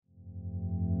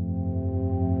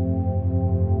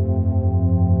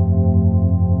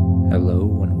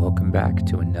Welcome back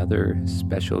to another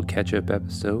special catch-up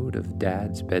episode of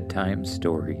Dad's Bedtime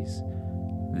Stories.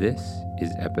 This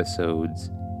is episodes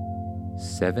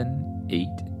 7, 8,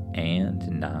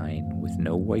 and 9 with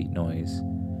no white noise.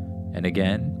 And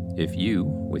again, if you,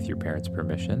 with your parents'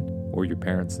 permission, or your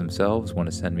parents themselves want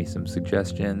to send me some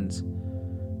suggestions,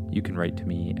 you can write to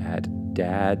me at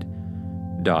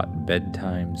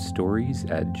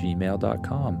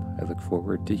dad.bedtimestories@gmail.com. I look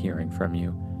forward to hearing from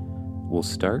you. We'll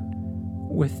start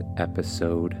with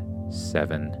episode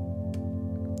 7,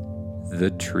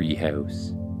 The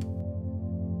Treehouse.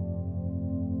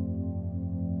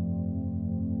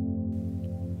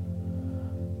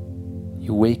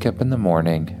 You wake up in the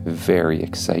morning, very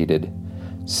excited.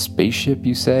 Spaceship,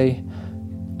 you say?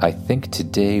 I think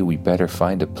today we better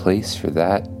find a place for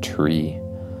that tree.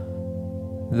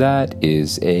 That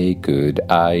is a good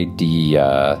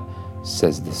idea,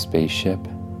 says the spaceship.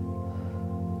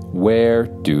 Where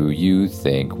do you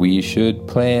think we should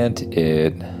plant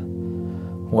it?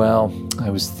 Well, I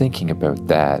was thinking about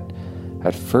that.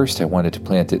 At first I wanted to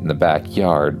plant it in the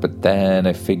backyard, but then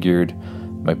I figured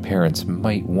my parents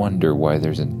might wonder why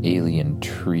there's an alien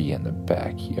tree in the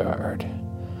backyard.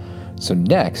 So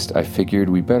next I figured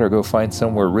we better go find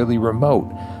somewhere really remote,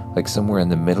 like somewhere in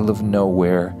the middle of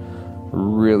nowhere,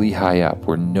 really high up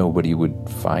where nobody would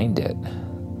find it.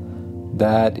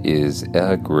 That is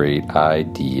a great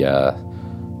idea.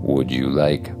 Would you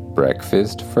like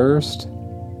breakfast first?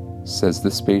 Says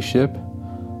the spaceship.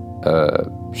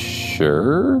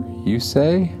 Sure, you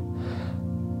say?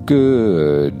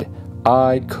 Good.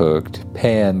 I cooked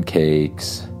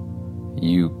pancakes.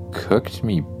 You cooked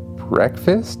me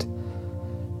breakfast?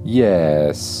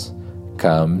 Yes.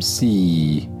 Come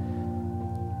see.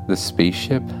 The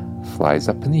spaceship flies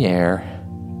up in the air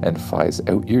and flies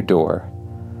out your door.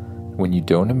 When you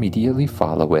don't immediately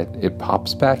follow it, it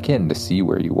pops back in to see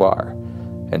where you are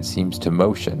and seems to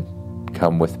motion,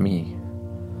 "Come with me."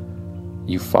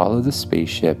 You follow the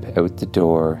spaceship out the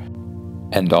door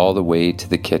and all the way to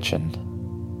the kitchen.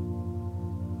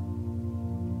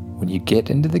 When you get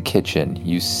into the kitchen,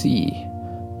 you see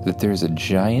that there's a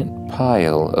giant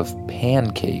pile of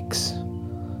pancakes.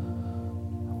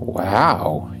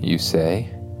 Wow, you say.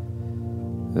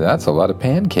 That's a lot of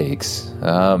pancakes.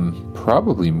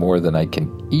 Probably more than I can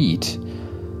eat.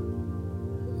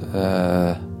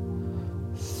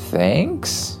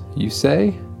 Thanks, you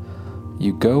say.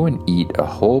 You go and eat a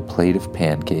whole plate of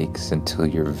pancakes until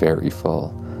you're very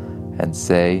full and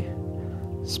say,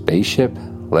 "Spaceship,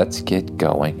 let's get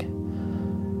going."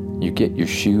 You get your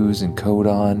shoes and coat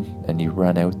on and you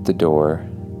run out the door.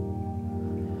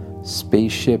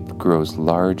 Spaceship grows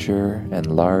larger and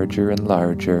larger and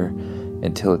larger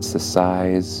until it's the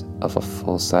size of a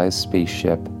full-size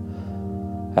spaceship.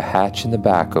 A hatch in the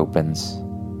back opens,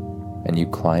 and you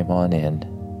climb on in.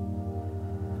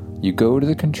 You go to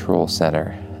the control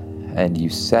center, and you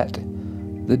set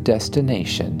the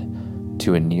destination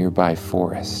to a nearby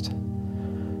forest.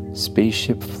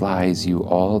 Spaceship flies you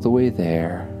all the way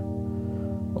there,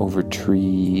 over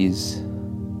trees,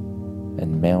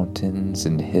 and mountains,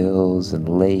 and hills, and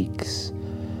lakes.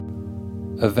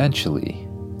 Eventually,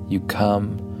 you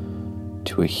come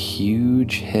to a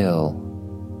huge hill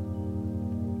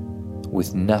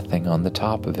with nothing on the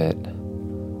top of it.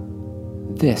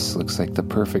 This looks like the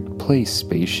perfect place,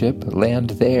 spaceship. Land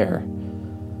there.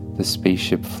 The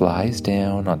spaceship flies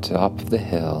down on top of the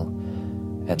hill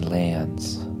and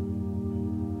lands.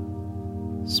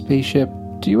 Spaceship,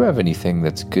 do you have anything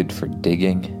that's good for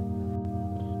digging?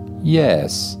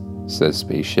 Yes, says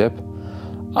Spaceship.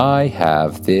 I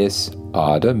have this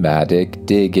automatic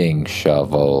digging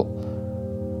shovel.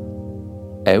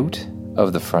 Out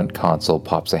of the front console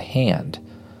pops a hand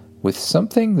with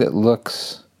something that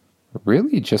looks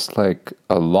really just like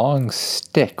a long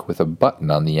stick with a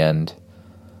button on the end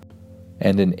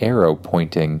and an arrow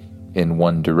pointing in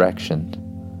one direction.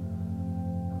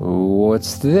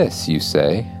 What's this, you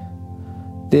say?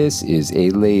 This is a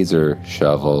laser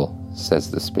shovel,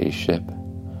 says the spaceship.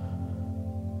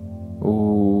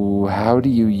 Ooh, how do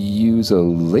you use a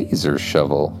laser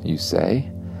shovel, you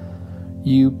say?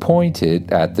 You point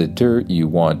it at the dirt you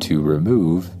want to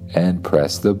remove and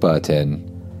press the button.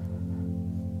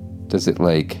 Does it,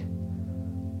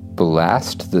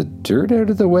 blast the dirt out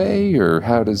of the way, or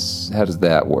how does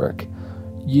that work?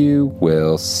 You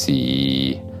will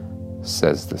see,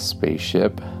 says the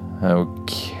spaceship.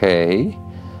 Okay,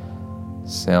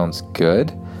 sounds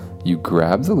good. You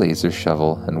grab the laser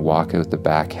shovel and walk out the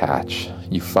back hatch.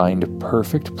 You find a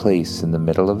perfect place in the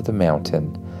middle of the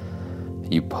mountain.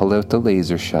 You pull out the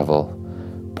laser shovel,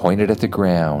 point it at the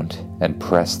ground, and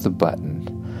press the button.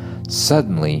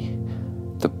 Suddenly,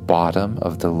 the bottom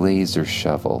of the laser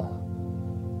shovel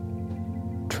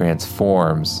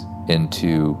transforms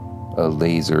into a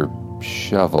laser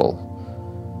shovel.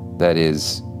 That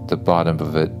is, the bottom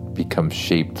of it becomes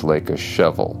shaped like a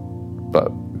shovel,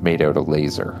 but made out of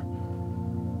laser.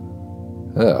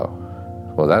 Oh,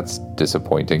 well, that's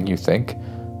disappointing, you think?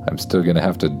 I'm still gonna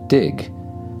have to dig.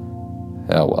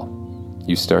 Oh well.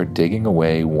 You start digging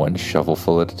away one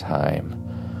shovelful at a time,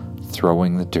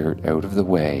 throwing the dirt out of the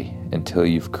way until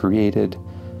you've created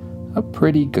a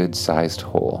pretty good-sized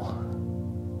hole.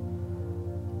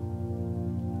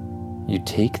 You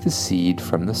take the seed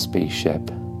from the spaceship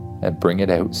and bring it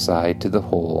outside to the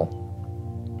hole.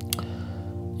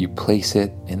 You place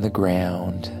it in the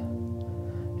ground,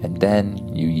 and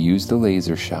then you use the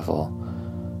laser shovel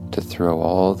to throw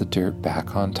all the dirt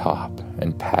back on top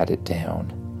and pat it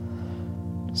down.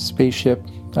 Spaceship,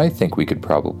 I think we could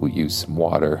probably use some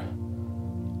water.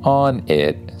 On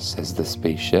it, says the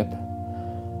spaceship.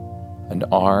 An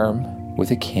arm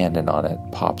with a cannon on it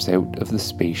pops out of the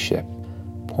spaceship,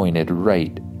 pointed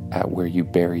right at where you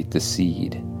buried the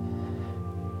seed.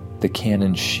 The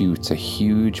cannon shoots a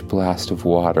huge blast of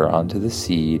water onto the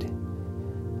seed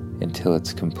until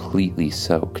it's completely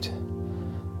soaked.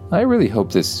 I really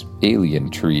hope this alien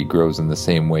tree grows in the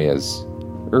same way as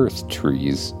Earth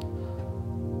trees.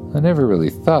 I never really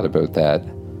thought about that.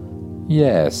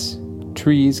 Yes,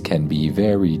 trees can be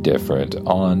very different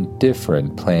on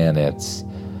different planets.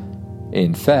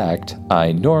 In fact,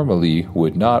 I normally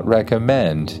would not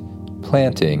recommend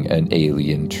planting an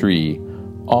alien tree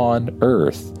on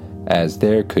Earth, as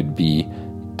there could be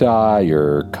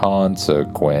dire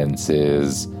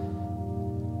consequences.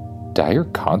 Dire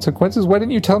consequences? Why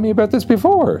didn't you tell me about this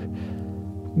before?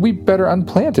 We better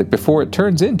unplant it before it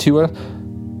turns into a...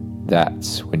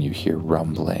 That's when you hear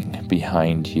rumbling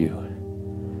behind you.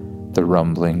 The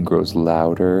rumbling grows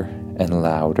louder and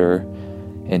louder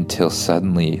until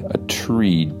suddenly a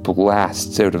tree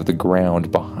blasts out of the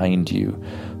ground behind you,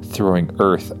 throwing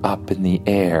earth up in the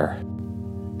air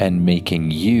and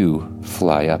making you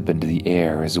fly up into the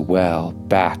air as well,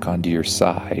 back onto your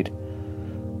side.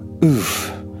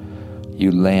 Oof!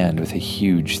 You land with a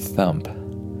huge thump.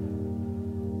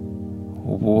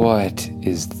 What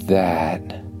is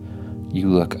that? You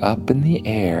look up in the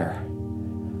air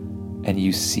and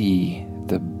you see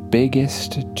the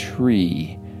biggest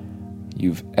tree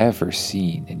you've ever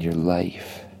seen in your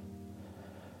life.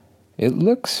 It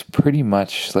looks pretty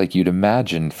much like you'd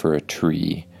imagined for a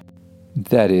tree.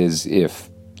 That is, if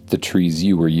the trees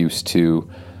you were used to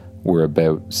were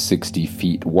about 60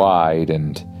 feet wide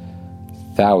and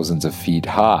thousands of feet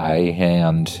high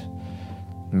and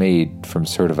made from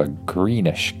sort of a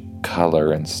greenish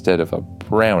color instead of a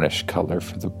brownish color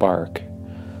for the bark.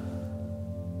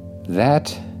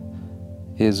 That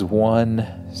is one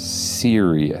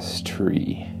serious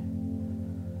tree.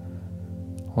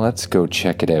 Let's go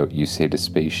check it out, you say to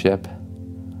Spaceship.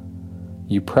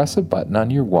 You press a button on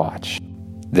your watch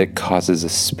that causes a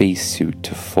spacesuit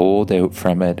to fold out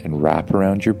from it and wrap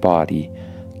around your body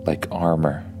like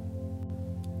armor.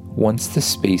 Once the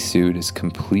spacesuit is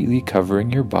completely covering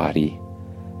your body,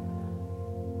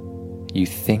 you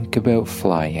think about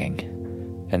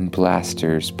flying, and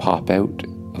blasters pop out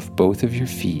of both of your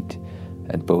feet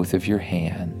and both of your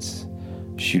hands,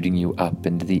 shooting you up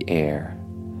into the air.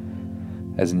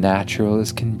 As natural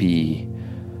as can be,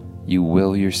 you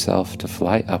will yourself to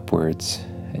fly upwards,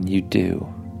 and you do.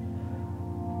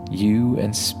 You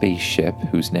and Spaceship,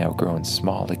 who's now grown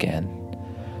small again,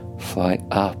 fly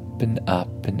up and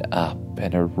up and up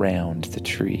and around the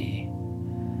tree.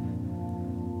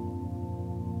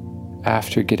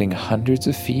 After getting hundreds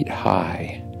of feet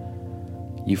high,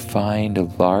 you find a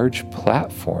large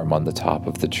platform on the top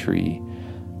of the tree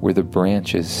where the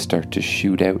branches start to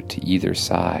shoot out to either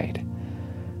side.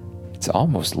 It's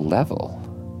almost level.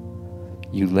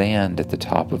 You land at the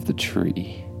top of the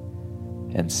tree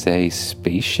and say,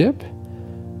 Spaceship,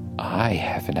 I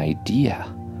have an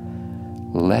idea.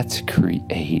 Let's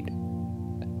create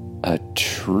a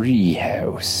tree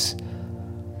house.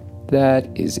 That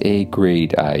is a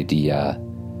great idea.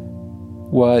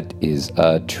 What is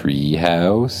a tree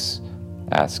house?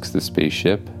 Asks the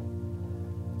Spaceship.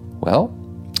 Well,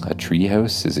 a tree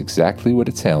house is exactly what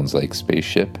it sounds like,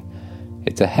 Spaceship.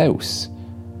 It's a house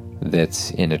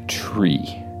that's in a tree.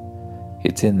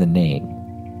 It's in the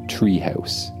name, tree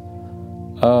house.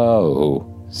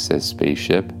 Oh, says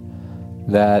Spaceship.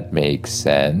 That makes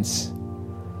sense.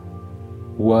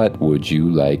 What would you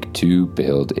like to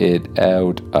build it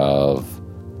out of?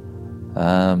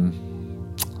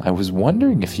 I was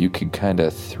wondering if you could kind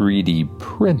of 3D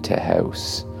print a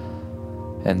house.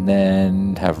 and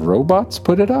then have robots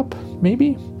put it up,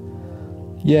 maybe?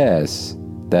 Yes,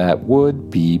 that would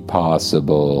be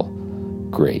possible.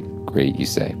 Great, you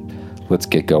say. Let's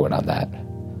get going on that.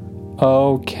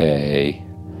 Okay.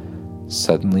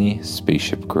 Suddenly,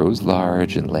 spaceship grows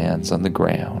large and lands on the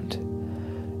ground.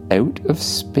 Out of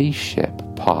spaceship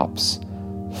pops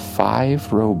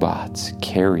 5 robots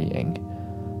carrying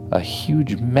a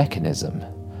huge mechanism.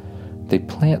 They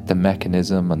plant the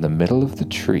mechanism on the middle of the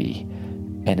tree,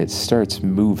 and it starts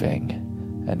moving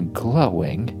and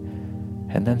glowing,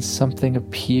 and then something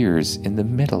appears in the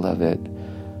middle of it.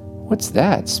 What's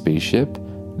that, spaceship?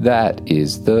 That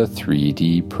is the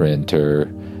 3D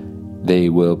printer. They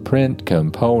will print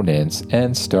components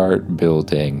and start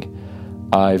building.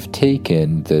 I've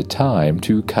taken the time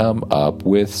to come up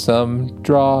with some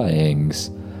drawings.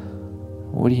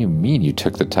 What do you mean you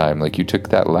took the time? Like you took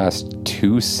that last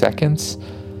 2 seconds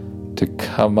to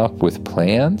come up with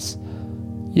plans?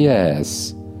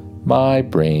 Yes, my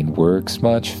brain works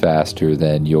much faster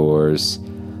than yours.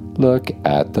 Look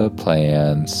at the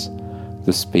plans.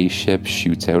 The spaceship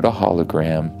shoots out a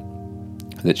hologram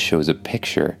that shows a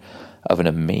picture of an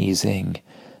amazing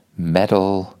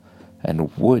metal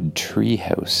and wood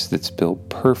treehouse that's built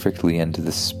perfectly into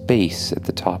the space at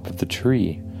the top of the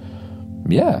tree.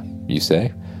 Yeah, you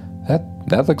say.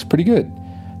 That looks pretty good.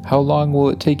 How long will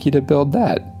it take you to build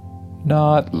that?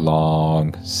 Not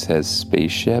long, says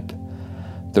Spaceship.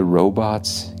 The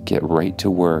robots get right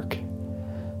to work.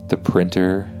 The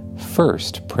printer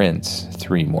first prints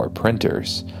 3 more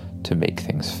printers to make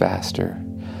things faster.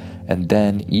 And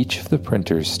then each of the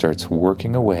printers starts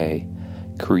working away,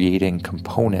 creating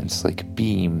components like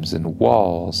beams and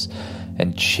walls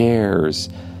and chairs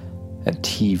and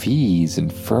TVs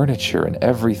and furniture and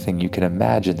everything you can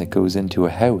imagine that goes into a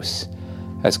house.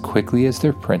 As quickly as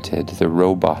they're printed, the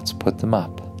robots put them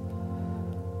up.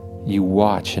 You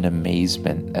watch in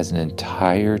amazement as an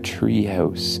entire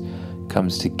treehouse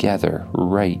comes together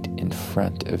right in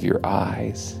front of your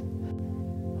eyes.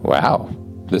 Wow,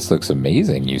 this looks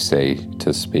amazing, you say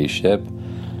to Spaceship.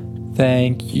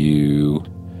 Thank you.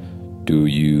 Do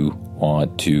you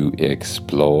want to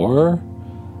explore?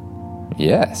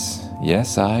 Yes,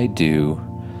 I do.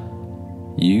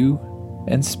 You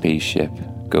and Spaceship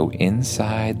go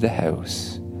inside the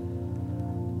house.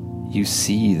 You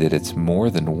see that it's more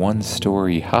than 1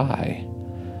 story high.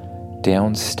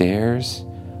 Downstairs,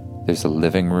 there's a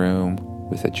living room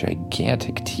with a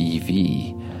gigantic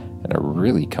TV and a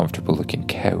really comfortable looking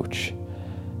couch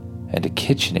and a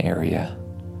kitchen area.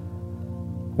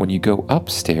 When you go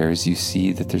upstairs, you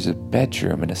see that there's a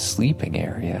bedroom and a sleeping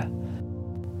area.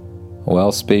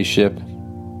 Well, Spaceship,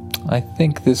 I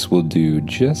think this will do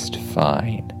just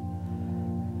fine.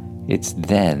 It's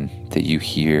then that you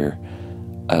hear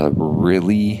a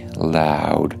really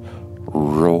loud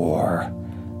roar.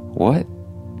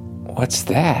 What's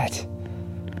that?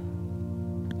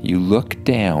 You look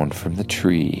down from the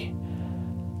tree,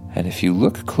 and if you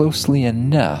look closely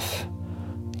enough,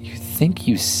 you think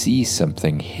you see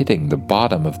something hitting the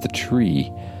bottom of the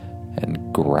tree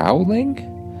and growling?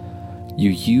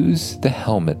 You use the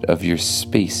helmet of your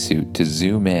spacesuit to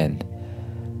zoom in,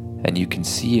 and you can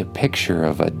see a picture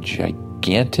of a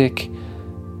gigantic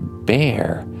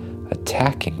bear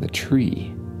attacking the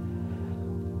tree.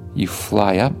 You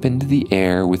fly up into the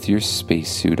air with your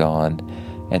spacesuit on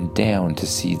and down to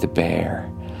see the bear.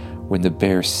 When the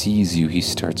bear sees you, he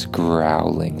starts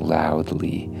growling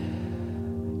loudly.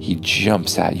 He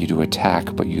jumps at you to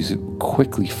attack, but you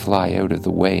quickly fly out of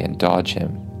the way and dodge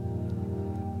him.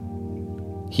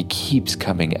 He keeps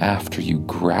coming after you,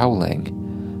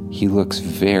 growling. He looks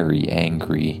very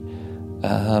angry.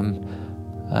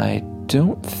 I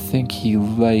don't think he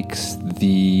likes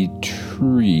the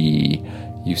tree,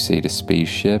 you say to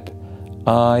Spaceship.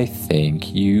 I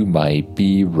think you might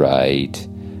be right.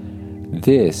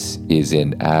 This is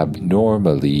an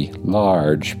abnormally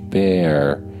large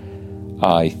bear.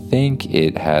 I think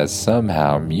it has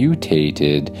somehow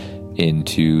mutated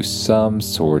into some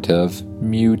sort of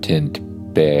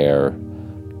mutant bear.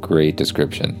 Great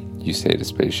description, you say to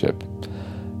Spaceship.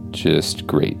 Just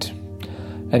great.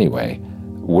 Anyway,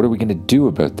 what are we going to do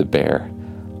about the bear?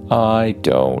 I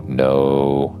don't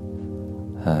know.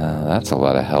 That's a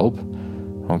lot of help.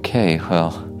 Okay,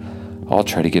 well, I'll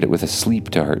try to get it with a sleep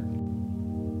dart.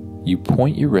 You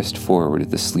point your wrist forward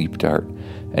at the sleep dart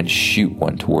and shoot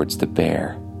one towards the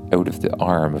bear out of the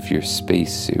arm of your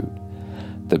spacesuit.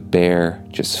 The bear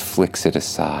just flicks it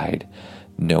aside,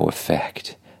 no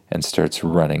effect, and starts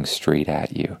running straight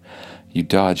at you. You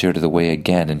dodge out of the way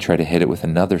again and try to hit it with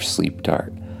another sleep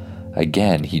dart.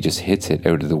 Again, he just hits it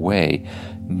out of the way,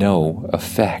 no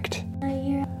effect.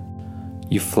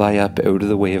 You fly up out of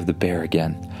the way of the bear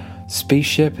again.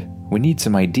 Spaceship, we need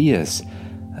some ideas.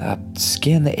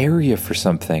 Scan the area for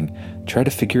something. Try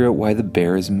to figure out why the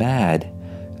bear is mad.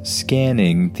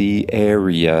 Scanning the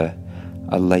area.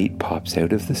 A light pops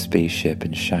out of the spaceship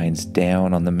and shines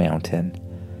down on the mountain.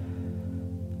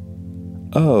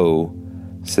 Oh,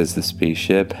 says the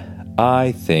spaceship,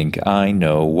 I think I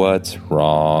know what's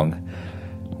wrong.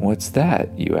 What's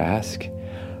that, you ask?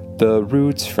 The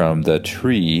roots from the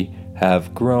tree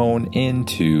have grown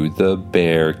into the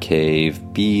bear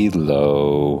cave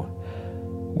below.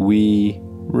 We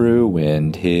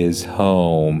ruined his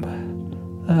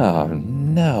home. Oh,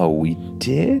 no, we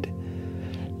did?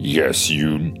 Yes,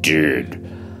 you did.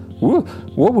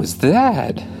 What was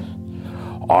that?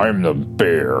 I'm the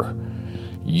bear.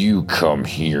 You come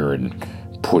here and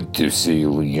put this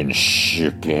alien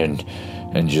ship in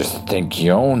and just think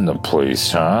you own the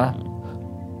place, huh?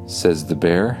 Says the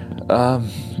bear.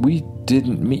 We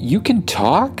didn't mean... You can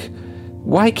talk?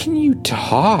 Why can you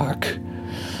talk?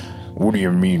 What do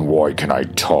you mean, why can I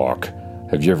talk?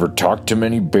 Have you ever talked to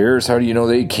many bears? How do you know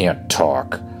they can't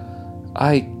talk?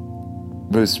 I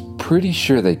was pretty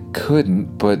sure they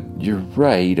couldn't, but you're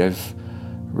right. I've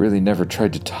really never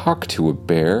tried to talk to a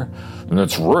bear.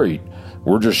 That's right.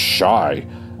 We're just shy.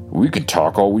 We can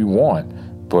talk all we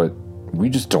want, but we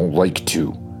just don't like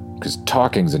to, because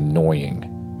talking's annoying.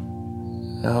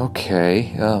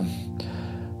 Okay,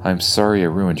 I'm sorry I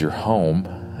ruined your home.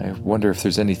 I wonder if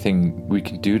there's anything we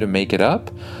can do to make it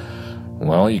up?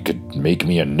 Well, you could make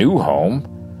me a new home.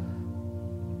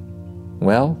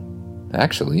 Well,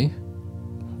 actually,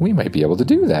 we might be able to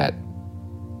do that.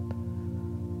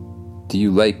 Do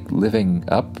you like living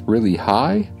up really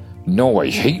high? No, I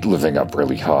hate living up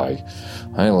really high.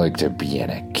 I like to be in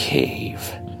a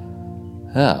cave.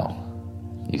 Oh,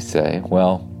 you say.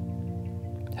 Well,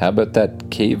 how about that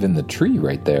cave in the tree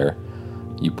right there?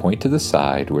 You point to the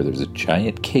side where there's a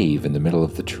giant cave in the middle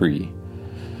of the tree.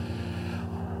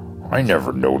 I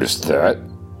never noticed that.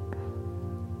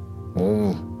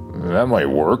 Well, that might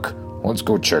work. Let's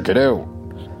go check it out.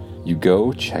 You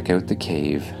go check out the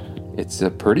cave. It's a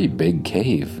pretty big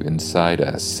cave inside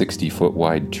a 60-foot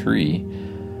wide tree.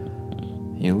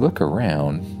 You look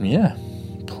around. Yeah,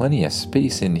 plenty of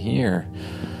space in here.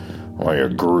 I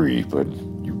agree, but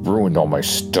you ruined all my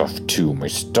stuff too. My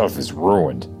stuff is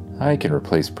ruined. I can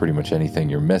replace pretty much anything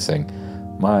you're missing.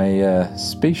 My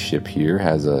spaceship here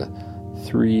has a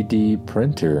 3D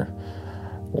printer.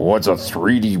 What's a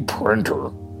 3D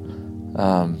printer?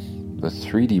 The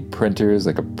 3D printer is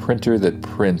like a printer that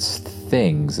prints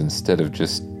things instead of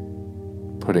just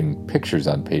putting pictures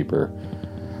on paper.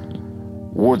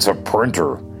 What's a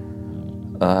printer?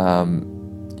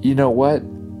 You know what?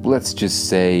 Let's just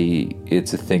say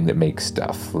it's a thing that makes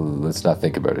stuff. Let's not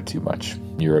think about it too much.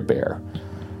 You're a bear.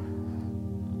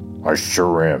 I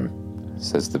sure am,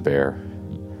 says the bear.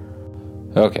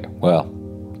 Okay, well,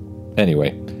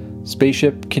 anyway,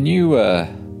 spaceship, can you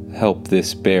help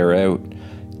this bear out?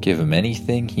 Give him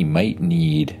anything he might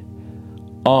need.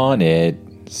 On it,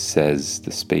 says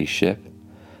the spaceship.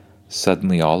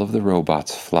 Suddenly all of the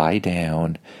robots fly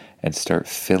down and start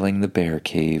filling the bear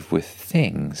cave with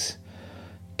things.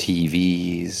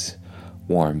 TVs,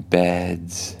 warm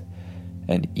beds,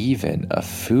 and even a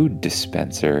food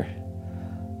dispenser.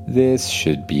 This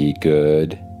should be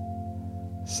good,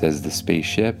 says the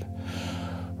spaceship.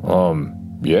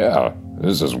 Yeah,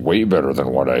 this is way better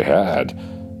than what I had.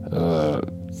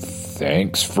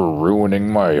 Thanks for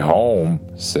ruining my home,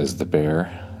 says the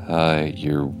bear.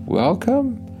 You're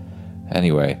welcome.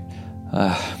 Anyway,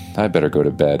 I better go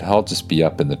to bed. I'll just be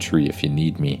up in the tree if you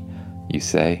need me, you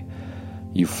say.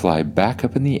 You fly back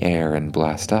up in the air and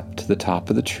blast up to the top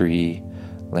of the tree,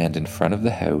 land in front of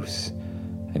the house,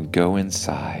 and go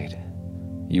inside.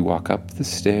 You walk up the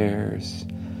stairs,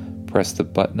 press the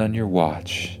button on your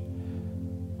watch,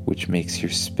 which makes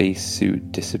your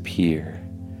spacesuit disappear,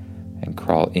 and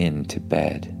crawl into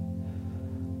bed.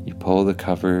 You pull the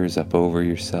covers up over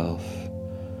yourself.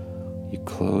 You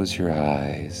close your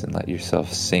eyes and let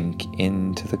yourself sink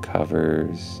into the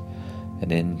covers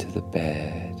and into the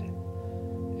bed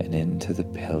and into the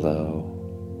pillow.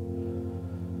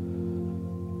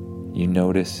 You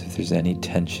notice if there's any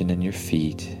tension in your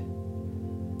feet,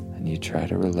 and you try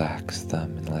to relax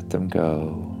them and let them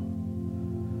go.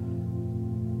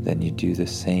 Then you do the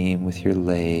same with your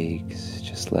legs,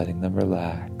 just letting them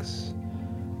relax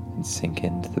and sink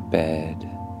into the bed.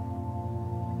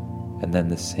 And then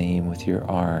the same with your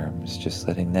arms, just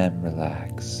letting them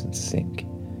relax and sink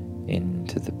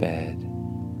into the bed.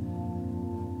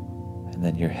 And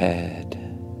then your head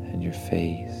and your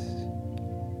face,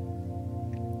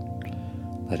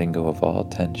 letting go of all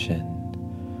tension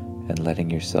and letting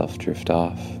yourself drift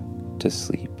off to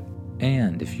sleep.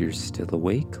 And if you're still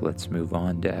awake, let's move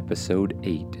on to episode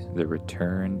 8, The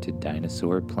Return to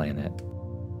Dinosaur Planet.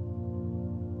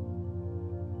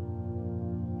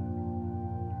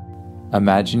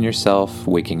 Imagine yourself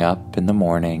waking up in the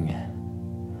morning.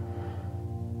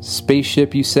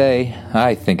 Spaceship, you say?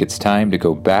 I think it's time to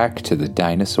go back to the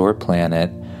Dinosaur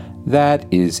Planet.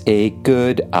 That is a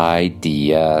good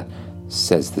idea,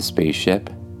 says the spaceship.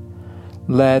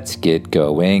 Let's get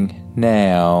going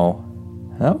now.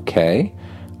 Okay,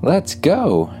 let's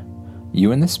go.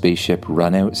 You and the spaceship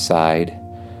run outside.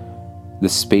 The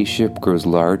spaceship grows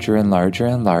larger and larger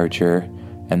and larger,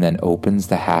 and then opens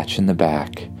the hatch in the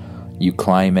back. You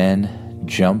climb in,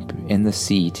 jump in the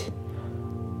seat,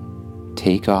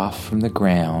 take off from the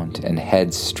ground, and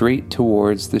head straight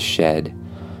towards the shed.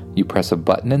 You press a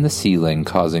button in the ceiling,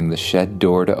 causing the shed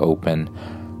door to open.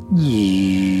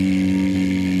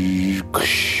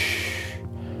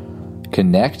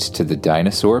 Connect to the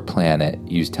Dinosaur Planet,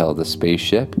 you tell the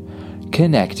spaceship.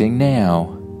 Connecting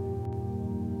now.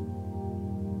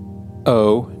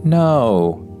 Oh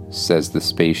no, says the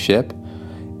spaceship.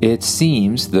 It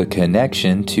seems the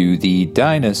connection to the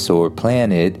Dinosaur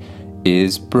Planet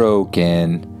is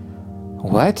broken.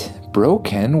 What?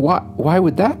 Broken? Why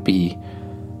would that be?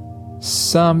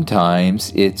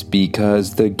 Sometimes it's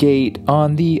because the gate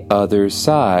on the other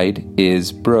side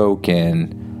is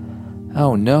broken.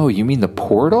 Oh no, you mean the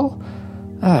portal?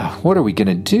 What are we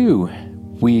gonna do?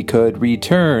 We could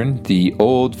return the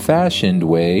old-fashioned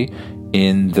way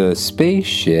in the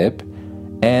spaceship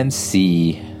and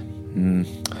see.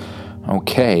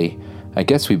 Okay, I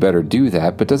guess we better do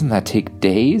that, but doesn't that take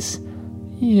days?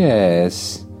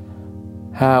 Yes.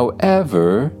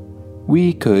 However,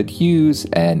 we could use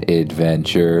an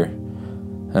adventure.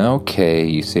 Okay,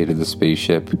 you say to the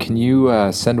spaceship. Can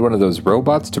you send one of those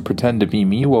robots to pretend to be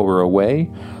me while we're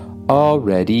away?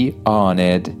 Already on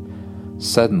it.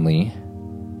 Suddenly,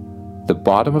 the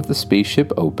bottom of the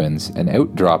spaceship opens and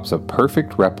out drops a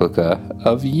perfect replica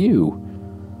of you.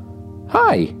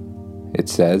 Hi, it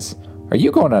says. Are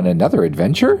you going on another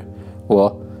adventure?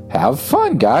 Well, have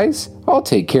fun, guys. I'll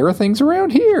take care of things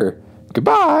around here.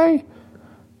 Goodbye.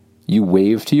 You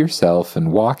wave to yourself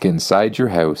and walk inside your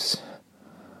house.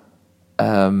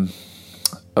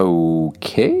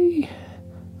 Okay.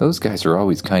 Those guys are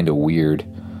always kind of weird,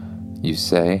 you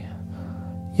say.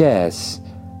 Yes,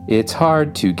 it's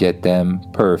hard to get them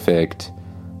perfect.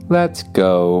 Let's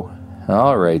go.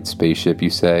 All right, spaceship, you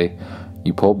say.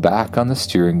 You pull back on the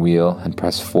steering wheel and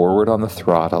press forward on the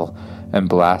throttle and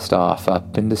blast off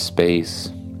up into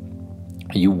space.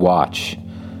 You watch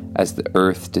as the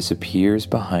Earth disappears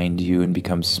behind you and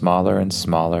becomes smaller and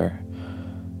smaller.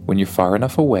 When you're far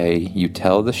enough away, you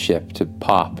tell the ship to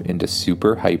pop into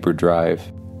super hyperdrive.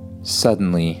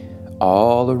 Suddenly,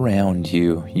 all around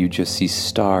you, you just see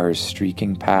stars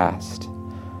streaking past.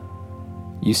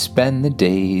 You spend the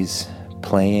days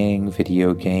playing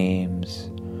video games,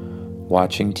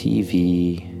 watching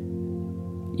TV,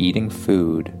 eating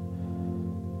food,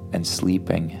 and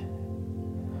sleeping.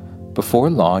 Before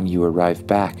long, you arrive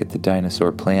back at the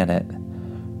Dinosaur Planet.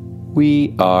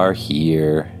 We are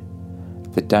here.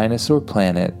 The Dinosaur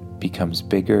Planet becomes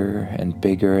bigger and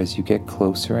bigger as you get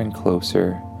closer and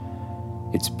closer.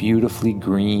 It's beautifully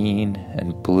green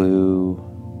and blue.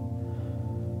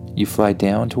 You fly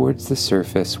down towards the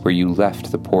surface where you left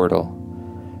the portal.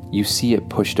 You see it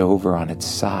pushed over on its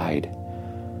side.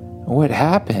 What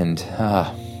happened?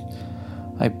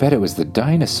 I bet it was the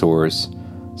dinosaurs.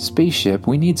 Spaceship,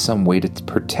 we need some way to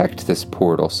protect this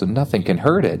portal so nothing can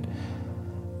hurt it.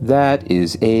 That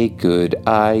is a good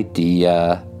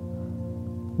idea.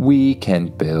 We can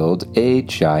build a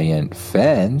giant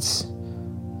fence.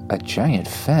 A giant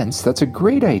fence? That's a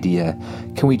great idea.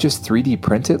 Can we just 3D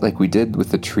print it like we did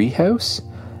with the treehouse?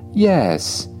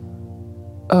 Yes.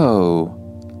 Oh.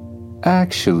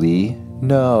 Actually,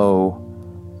 no.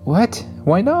 What?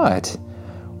 Why not?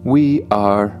 We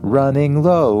are running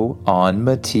low on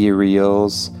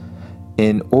materials.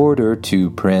 In order to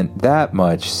print that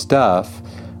much stuff,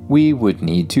 we would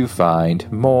need to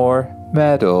find more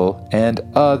metal and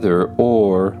other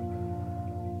ore.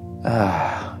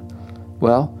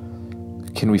 Well,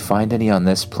 can we find any on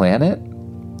this planet?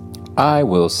 I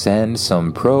will send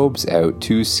some probes out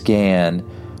to scan,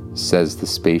 says the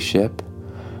spaceship.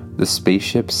 The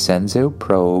spaceship sends out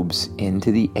probes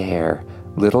into the air,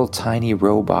 little tiny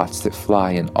robots that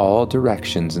fly in all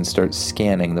directions and start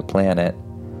scanning the planet.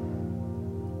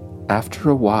 After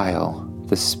a while,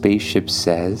 the spaceship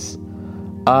says,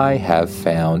 I have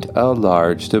found a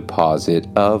large deposit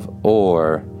of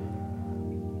ore.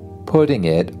 Putting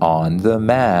it on the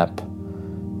map.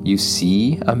 You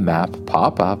see a map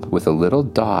pop up with a little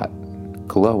dot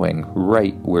glowing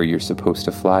right where you're supposed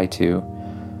to fly to.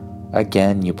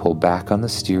 Again, you pull back on the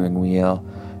steering wheel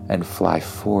and fly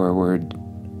forward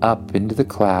up into the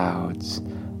clouds,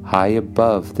 high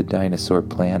above the Dinosaur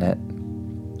Planet.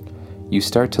 You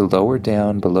start to lower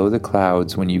down below the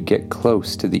clouds when you get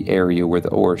close to the area where the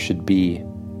ore should be.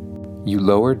 You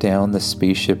lower down the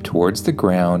spaceship towards the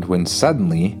ground when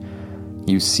suddenly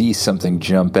you see something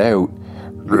jump out.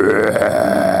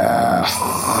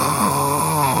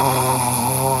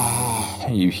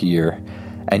 You hear,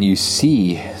 and you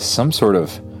see some sort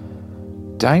of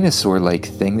dinosaur-like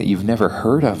thing that you've never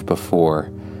heard of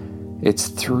before. It's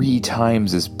 3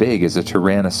 times as big as a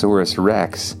Tyrannosaurus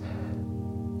Rex.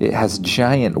 It has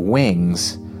giant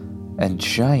wings and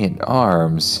giant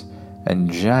arms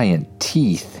and giant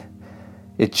teeth.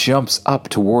 It jumps up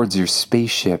towards your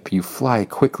spaceship. You fly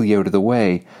quickly out of the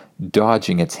way,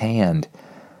 dodging its hand,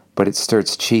 but it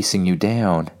starts chasing you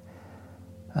down.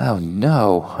 Oh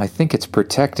no, I think it's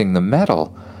protecting the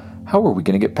metal. How are we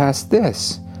going to get past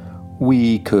this?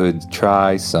 We could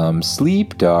try some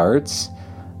sleep darts.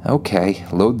 Okay,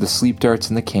 load the sleep darts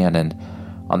in the cannon.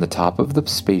 On the top of the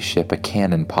spaceship, a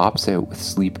cannon pops out with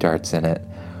sleep darts in it.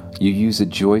 You use a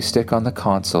joystick on the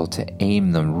console to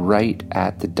aim them right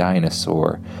at the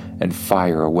dinosaur and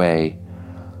fire away.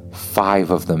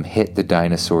 5 of them hit the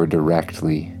dinosaur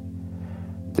directly.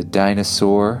 The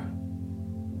dinosaur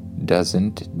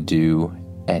doesn't do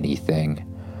anything.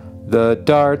 The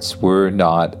darts were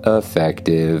not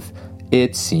effective.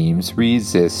 It seems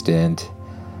resistant.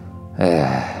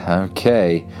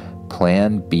 Okay,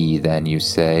 plan B then, you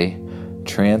say.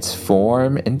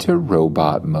 Transform into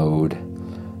robot mode.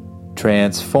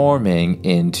 Transforming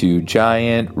into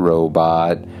giant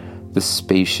robot, the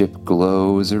spaceship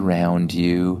glows around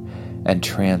you and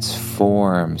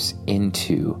transforms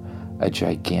into a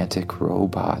gigantic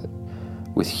robot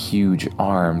with huge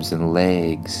arms and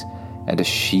legs and a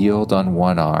shield on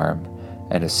one arm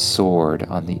and a sword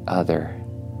on the other.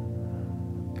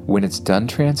 When it's done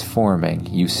transforming,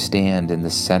 you stand in the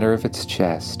center of its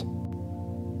chest.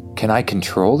 Can I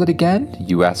control it again?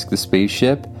 You ask the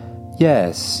spaceship.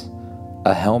 Yes.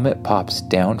 A helmet pops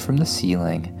down from the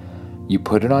ceiling. You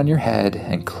put it on your head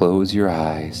and close your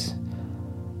eyes.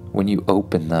 When you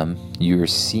open them, you're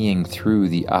seeing through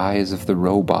the eyes of the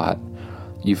robot.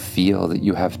 You feel that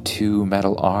you have 2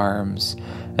 metal arms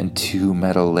and 2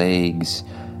 metal legs,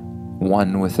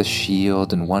 one with a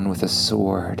shield and one with a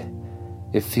sword.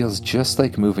 It feels just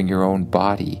like moving your own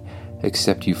body,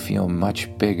 except you feel much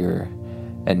bigger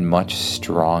and much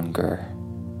stronger.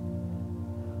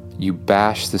 You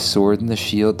bash the sword and the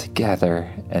shield together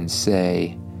and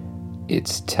say,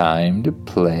 "It's time to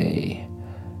play.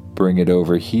 Bring it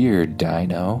over here,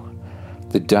 Dino."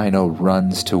 The dino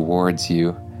runs towards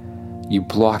you. You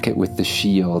block it with the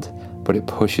shield, but it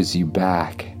pushes you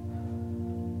back.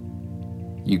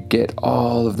 You get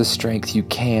all of the strength you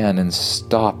can and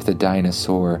stop the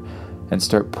dinosaur and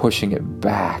start pushing it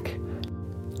back.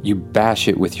 You bash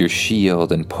it with your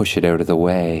shield and push it out of the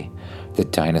way. The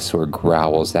dinosaur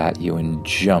growls at you and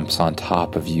jumps on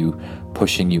top of you,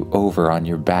 pushing you over on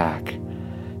your back.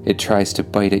 It tries to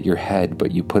bite at your head,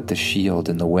 but you put the shield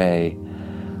in the way.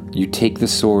 You take the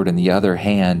sword in the other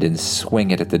hand and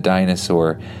swing it at the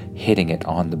dinosaur, hitting it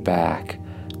on the back.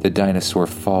 The dinosaur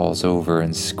falls over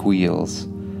and squeals.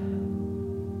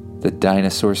 The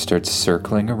dinosaur starts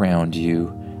circling around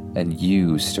you, and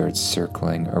you start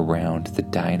circling around the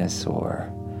dinosaur.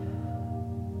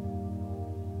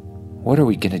 What are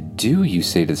we gonna do, you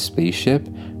say to the spaceship?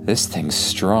 This thing's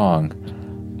strong.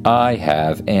 I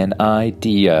have an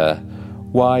idea.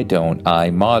 Why don't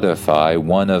I modify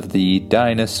one of the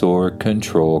dinosaur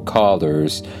control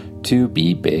collars to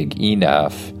be big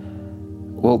enough?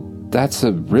 Well, that's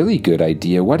a really good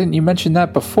idea. Why didn't you mention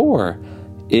that before?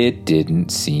 It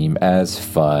didn't seem as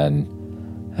fun.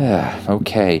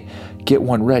 Okay, get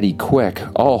one ready quick.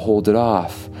 I'll hold it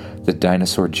off. The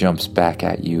dinosaur jumps back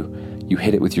at you. You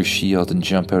hit it with your shield and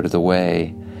jump out of the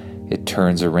way. It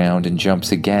turns around and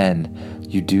jumps again.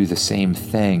 You do the same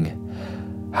thing.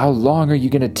 How long are you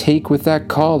going to take with that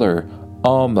collar?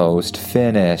 Almost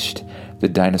finished. The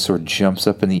dinosaur jumps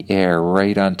up in the air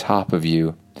right on top of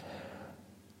you.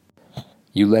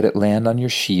 You let it land on your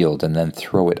shield and then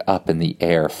throw it up in the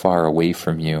air far away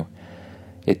from you.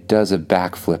 It does a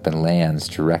backflip and lands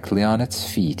directly on its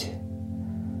feet.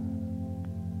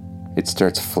 It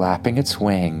starts flapping its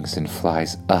wings and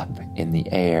flies up in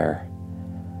the air.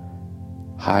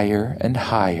 Higher and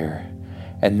higher,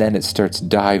 and then it starts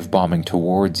dive bombing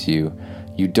towards you.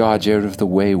 You dodge out of the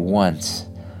way once,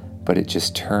 but it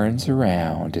just turns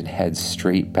around and heads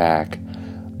straight back,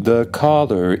 The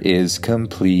collar is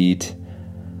complete.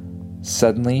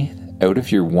 Suddenly, out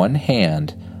of your one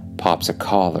hand pops a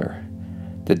collar.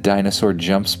 The dinosaur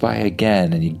jumps by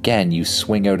again, and again you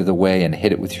swing out of the way and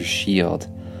hit it with your shield.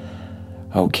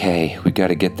 Okay, we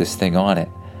gotta get this thing on it.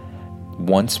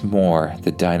 Once more,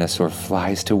 the dinosaur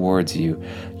flies towards you.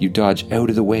 You dodge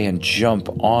out of the way and jump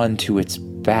onto its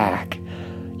back.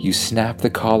 You snap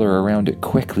the collar around it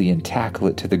quickly and tackle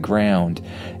it to the ground.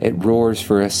 It roars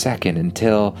for a second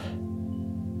until...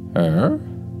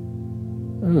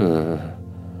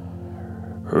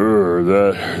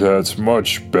 That's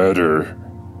much better.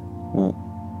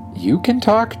 You can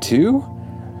talk too?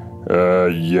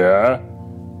 Yeah?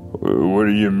 What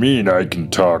do you mean I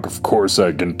can talk? Of course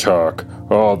I can talk.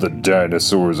 All the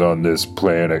dinosaurs on this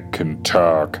planet can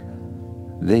talk.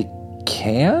 They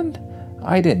can?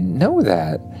 I didn't know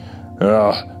that.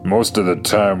 Most of the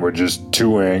time we're just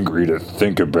too angry to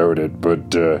think about it,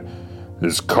 but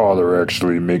this collar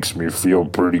actually makes me feel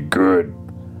pretty good,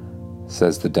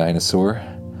 says the dinosaur.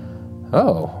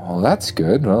 Oh, well that's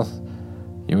good. Well,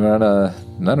 you wanna,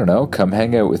 I don't know, come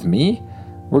hang out with me?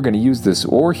 We're gonna use this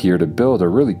ore here to build a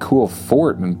really cool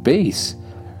fort and base.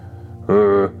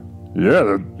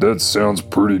 Yeah, that sounds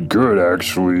pretty good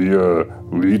actually.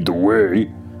 Lead the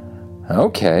way.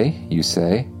 Okay, you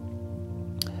say.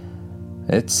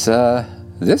 It's,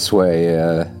 this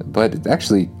way, but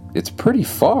actually, it's pretty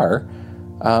far.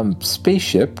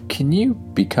 Spaceship, can you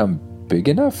become big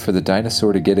enough for the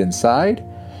dinosaur to get inside?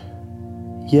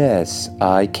 Yes,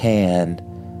 I can.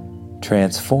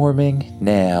 Transforming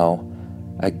now.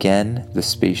 Again, the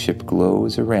spaceship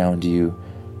glows around you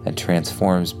and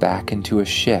transforms back into a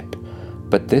ship.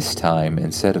 But this time,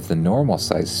 instead of the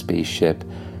normal-sized spaceship,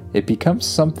 it becomes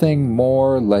something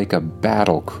more like a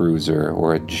battle cruiser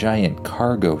or a giant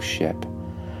cargo ship.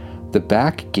 The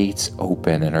back gates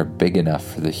open and are big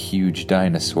enough for the huge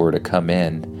dinosaur to come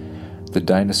in. The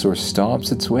dinosaur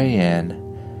stomps its way in,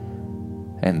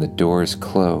 and the doors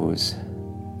close.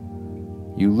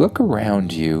 You look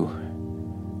around you,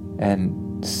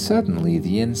 and suddenly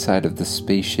the inside of the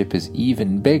spaceship is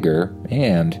even bigger,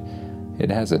 and it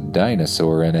has a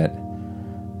dinosaur in it.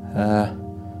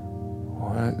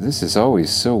 This is always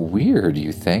so weird,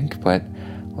 you think, but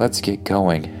let's get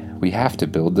going. We have to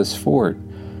build this fort.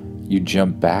 You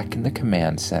jump back in the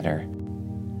command center,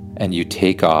 and you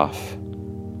take off.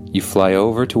 You fly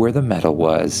over to where the metal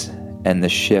was, and the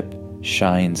ship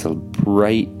shines a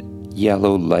bright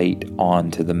yellow light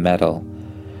onto the metal.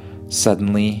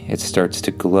 Suddenly, it starts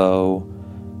to glow,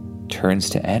 turns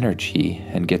to energy,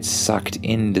 and gets sucked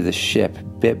into the ship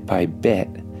bit by bit.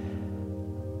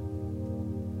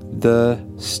 The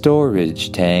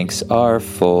storage tanks are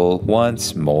full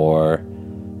once more.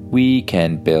 We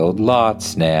can build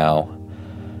lots now.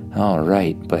 All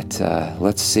right, but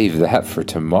let's save that for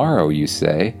tomorrow, you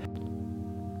say.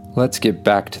 Let's get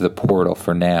back to the portal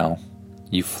for now.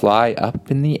 You fly up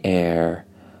in the air,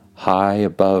 high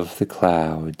above the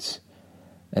clouds,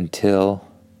 until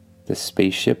the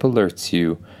spaceship alerts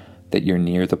you that you're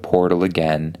near the portal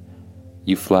again.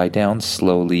 You fly down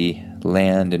slowly,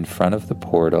 land in front of the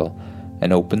portal,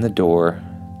 and open the door.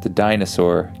 The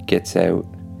dinosaur gets out.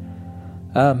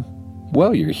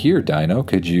 Well, you're here, Dino.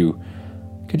 Could you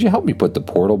help me put the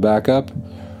portal back up?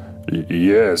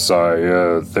 Yes,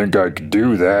 I think I could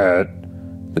do that,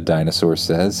 the dinosaur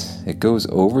says. It goes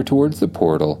over towards the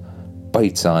portal,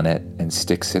 bites on it, and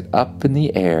sticks it up in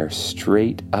the air,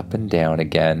 straight up and down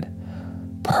again.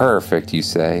 Perfect, you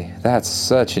say. That's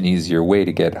such an easier way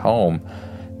to get home.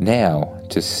 Now,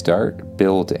 to start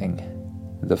building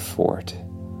the fort.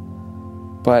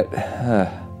 But,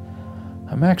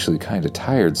 I'm actually kind of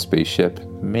tired, Spaceship.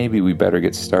 Maybe we better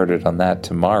get started on that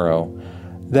tomorrow.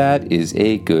 That is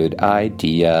a good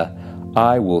idea.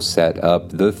 I will set up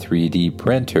the 3D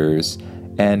printers,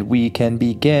 and we can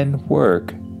begin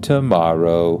work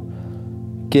tomorrow.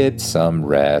 Get some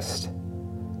rest.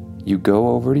 You go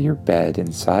over to your bed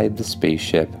inside the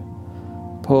spaceship,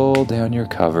 pull down your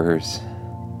covers,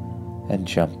 and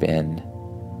jump in.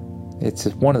 It's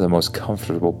one of the most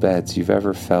comfortable beds you've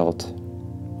ever felt.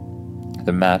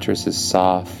 The mattress is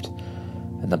soft,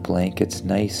 and the blanket's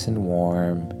nice and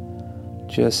warm.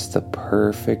 Just the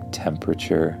perfect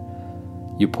temperature.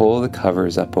 You pull the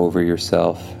covers up over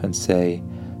yourself and say,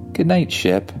 "Good night,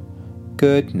 ship."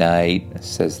 "Good night,"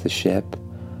 says the ship.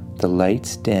 The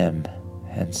lights dim,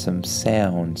 and some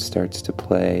sound starts to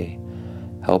play,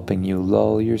 helping you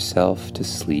lull yourself to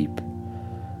sleep.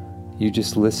 You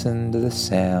just listen to the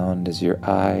sound as your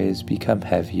eyes become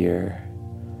heavier.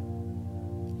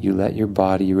 You let your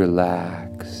body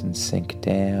relax and sink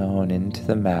down into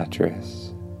the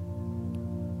mattress.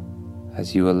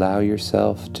 as you allow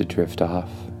yourself to drift off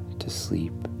to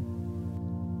sleep.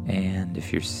 And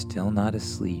if you're still not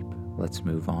asleep, let's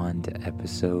move on to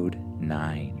episode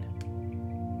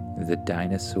 9, the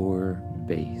dinosaur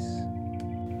base.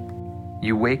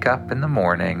 You wake up in the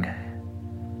morning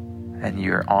and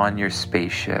you're on your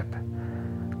spaceship.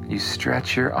 You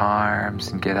stretch your arms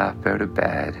and get up out of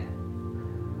bed.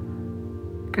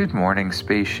 Good morning,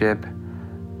 spaceship.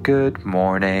 Good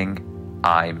morning.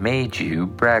 I made you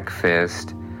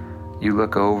breakfast. You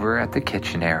look over at the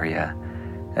kitchen area,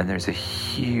 and there's a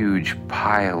huge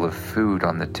pile of food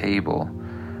on the table.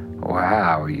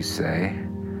 Wow, you say.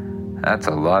 That's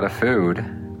a lot of food.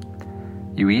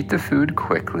 You eat the food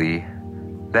quickly,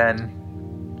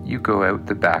 then you go out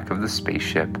the back of the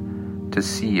spaceship to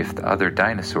see if the other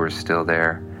dinosaur's still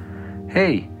there.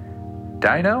 Hey,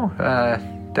 Dino?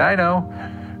 Dino?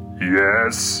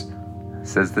 Yes,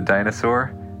 Says the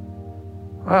dinosaur.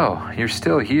 Oh, you're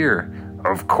still here.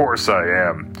 of course I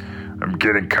am. I'm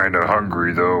getting kind of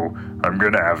hungry, though. I'm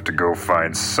gonna have to go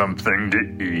find something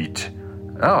to eat.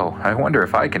 Oh, I wonder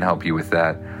if I can help you with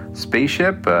that.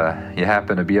 Spaceship, you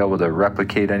happen to be able to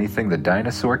replicate anything the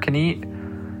dinosaur can eat?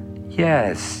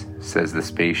 Yes, says the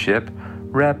spaceship,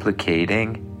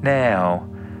 replicating now.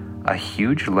 A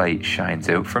huge light shines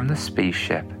out from the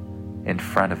spaceship in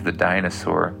front of the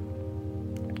dinosaur.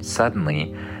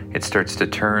 Suddenly, it starts to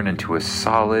turn into a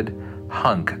solid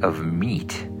hunk of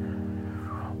meat.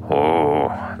 Oh,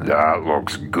 that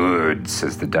looks good.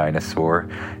 Says the dinosaur.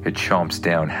 It chomps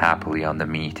down happily on the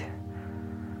meat.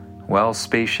 Well,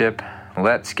 spaceship,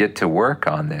 let's get to work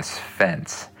on this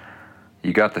fence.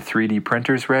 You got the 3D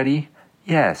printers ready?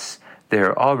 Yes,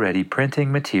 they're already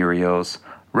printing materials.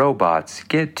 Robots,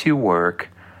 get to work.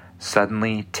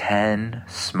 Suddenly, 10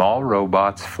 small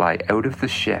robots fly out of the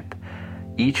ship.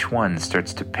 Each one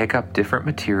starts to pick up different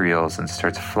materials and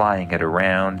starts flying it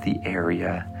around the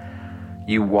area.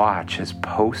 You watch as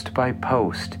post by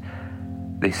post,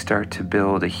 they start to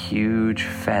build a huge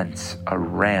fence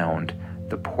around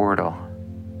the portal.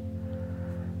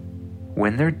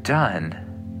 When they're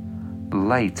done,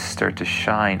 lights start to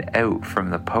shine out from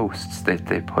the posts that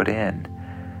they put in,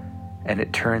 and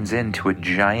it turns into a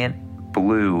giant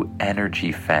blue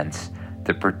energy fence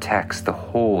that protects the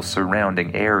whole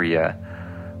surrounding area.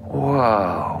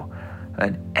 Whoa,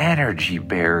 an energy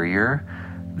barrier?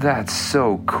 That's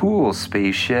so cool,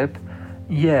 spaceship.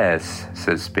 Yes,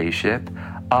 says spaceship.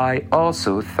 I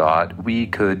also thought we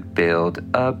could build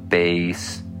a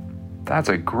base. That's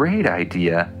a great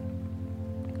idea.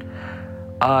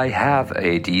 I have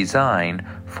a design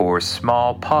for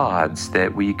small pods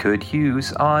that we could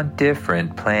use on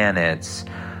different planets.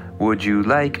 Would you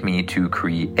like me to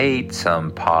create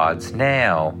some pods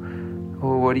now?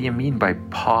 What do you mean by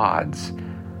pods?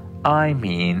 I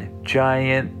mean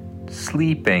giant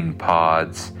sleeping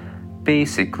pods.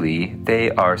 Basically, they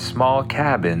are small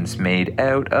cabins made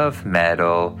out of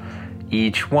metal.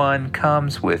 Each one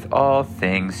comes with all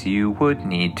things you would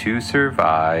need to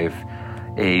survive.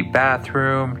 A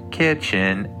bathroom,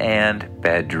 kitchen, and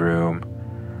bedroom.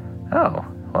 Oh,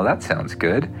 well that sounds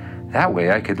good. That way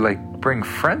I could bring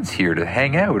friends here to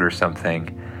hang out or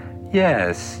something.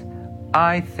 Yes,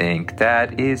 I think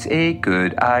that is a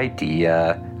good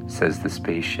idea, says the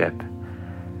spaceship.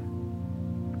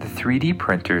 The 3D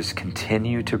printers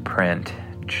continue to print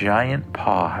giant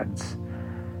pods,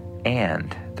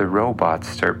 and the robots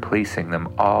start placing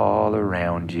them all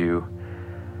around you.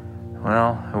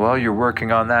 Well, while you're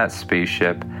working on that,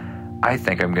 spaceship, I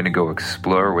think I'm going to go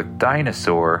explore with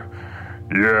Dinosaur.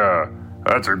 Yeah,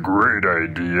 that's a great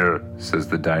idea, says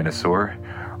the dinosaur.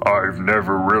 I've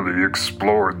never really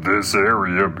explored this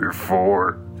area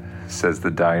before, says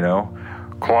the dino.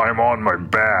 Climb on my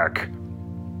back.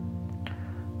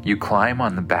 You climb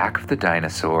on the back of the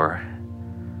dinosaur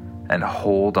and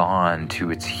hold on to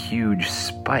its huge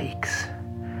spikes.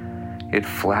 It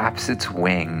flaps its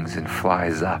wings and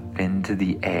flies up into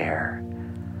the air.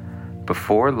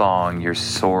 Before long, you're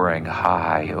soaring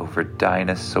high over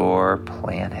Dinosaur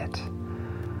Planet.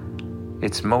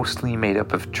 It's mostly made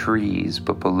up of trees,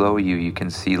 but below you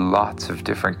can see lots of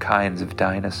different kinds of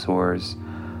dinosaurs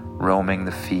roaming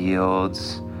the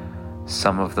fields,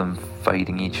 some of them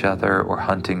fighting each other or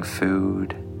hunting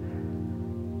food.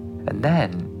 And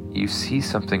then you see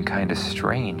something kind of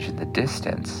strange in the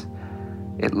distance.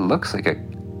 It looks like a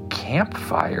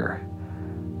campfire.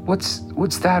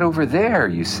 What's that over there,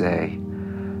 you say?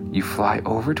 You fly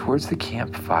over towards the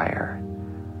campfire.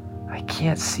 I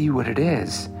can't see what it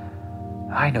is.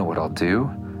 I know what I'll do.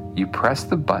 You press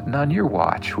the button on your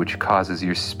watch, which causes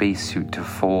your spacesuit to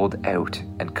fold out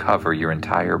and cover your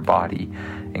entire body,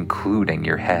 including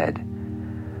your head.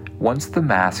 Once the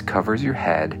mask covers your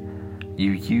head,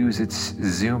 you use its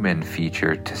zoom-in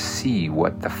feature to see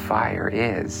what the fire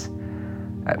is.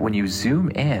 When you zoom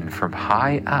in from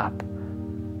high up,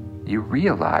 you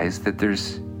realize that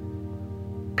there's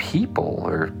people,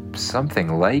 or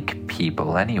something like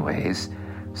people anyways,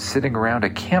 sitting around a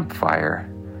campfire.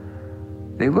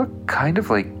 They look kind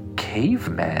of like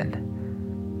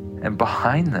cavemen, and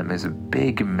behind them is a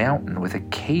big mountain with a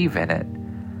cave in it.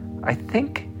 I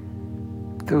think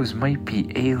those might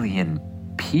be alien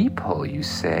people, you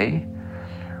say?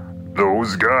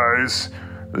 Those guys,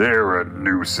 they're a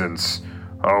nuisance.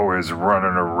 Always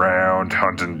running around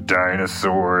hunting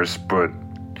dinosaurs, but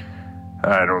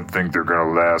I don't think they're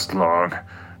gonna last long.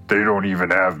 They don't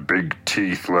even have big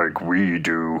teeth like we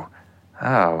do.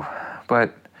 Oh,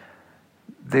 but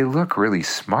they look really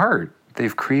smart.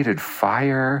 They've created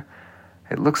fire.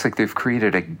 It looks like they've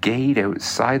created a gate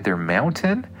outside their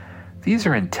mountain. These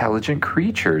are intelligent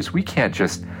creatures. We can't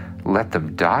just let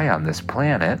them die on this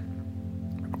planet.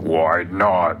 Why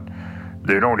not?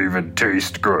 They don't even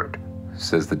taste good,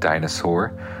 says the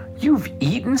dinosaur. You've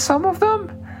eaten some of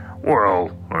them? Well,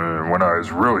 when I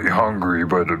was really hungry,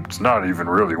 but it's not even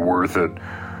really worth it.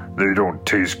 They don't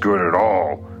taste good at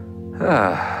all.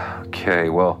 Okay,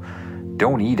 well,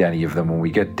 don't eat any of them when we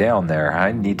get down there.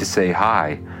 I need to say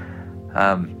hi.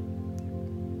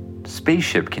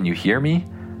 Spaceship, can you hear me?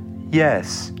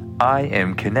 Yes, I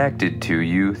am connected to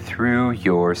you through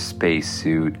your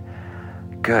spacesuit.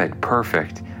 Good,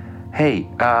 perfect. Hey,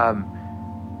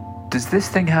 does this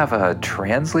thing have a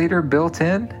translator built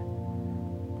in?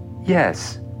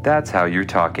 Yes, that's how you're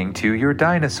talking to your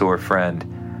dinosaur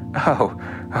friend.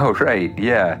 Oh, right,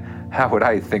 yeah. How would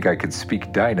I think I could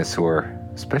speak dinosaur?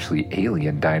 Especially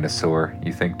alien dinosaur,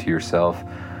 you think to yourself.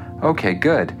 Okay,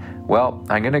 good. Well,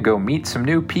 I'm gonna go meet some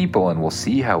new people and we'll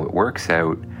see how it works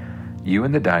out. You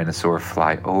and the dinosaur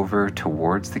fly over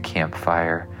towards the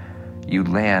campfire. You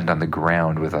land on the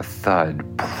ground with a thud.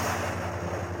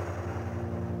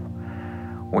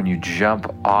 When you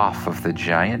jump off of the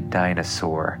giant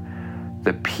dinosaur,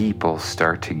 the people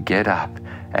start to get up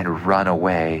and run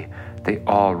away. They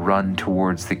all run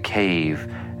towards the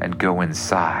cave and go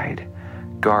inside.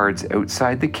 Guards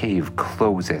outside the cave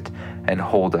close it and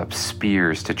hold up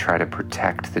spears to try to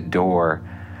protect the door.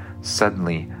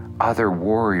 Suddenly, other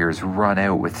warriors run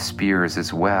out with spears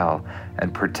as well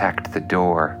and protect the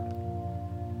door.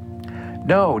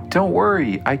 No, don't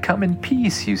worry, I come in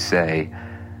peace, you say.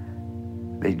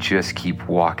 They just keep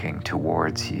walking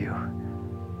towards you,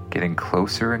 getting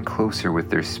closer and closer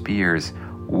with their spears.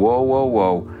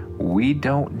 Whoa, we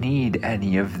don't need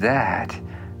any of that,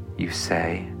 you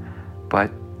say. But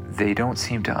they don't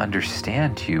seem to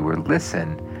understand you or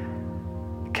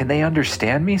listen. Can they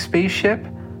understand me, spaceship?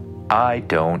 I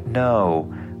don't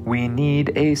know. We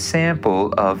need a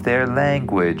sample of their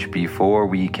language before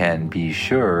we can be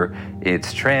sure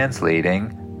it's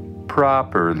translating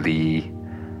properly.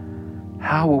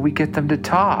 How will we get them to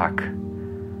talk?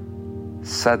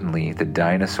 Suddenly, the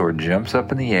dinosaur jumps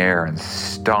up in the air and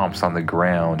stomps on the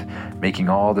ground, making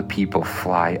all the people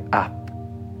fly up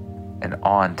and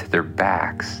onto their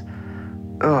backs.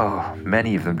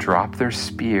 Many of them drop their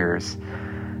spears,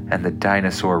 and the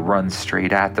dinosaur runs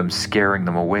straight at them, scaring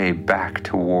them away back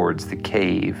towards the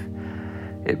cave.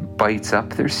 It bites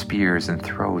up their spears and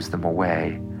throws them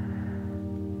away.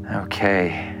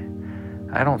 Okay,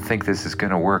 I don't think this is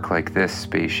going to work like this,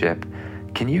 spaceship.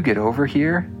 Can you get over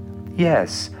here?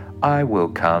 Yes, I will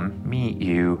come meet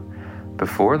you.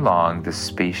 Before long, the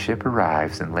spaceship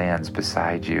arrives and lands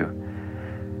beside you.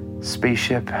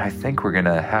 Spaceship, I think we're going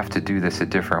to have to do this a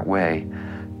different way.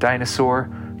 Dinosaur,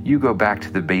 you go back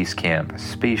to the base camp.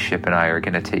 Spaceship and I are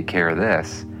going to take care of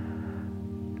this.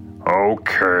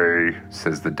 Okay,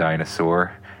 says the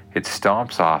dinosaur. It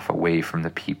stomps off away from the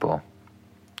people.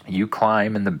 You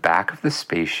climb in the back of the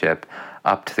spaceship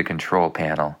up to the control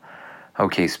panel.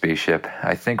 Okay, spaceship,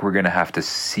 I think we're going to have to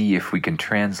see if we can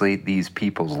translate these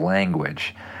people's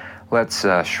language. Let's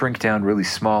shrink down really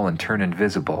small and turn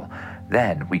invisible.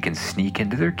 Then we can sneak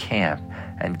into their camp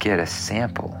and get a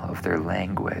sample of their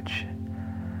language.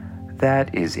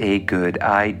 That is a good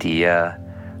idea.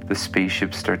 The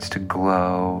spaceship starts to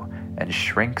glow and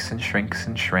shrinks and shrinks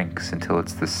and shrinks until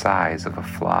it's the size of a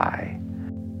fly.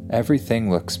 Everything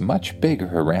looks much bigger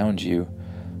around you.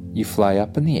 You fly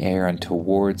up in the air and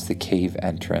towards the cave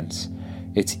entrance.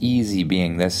 It's easy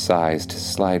being this size to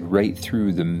slide right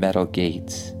through the metal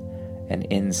gates and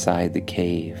inside the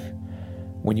cave.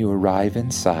 When you arrive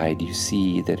inside, you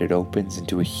see that it opens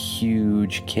into a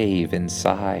huge cave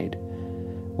inside,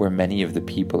 where many of the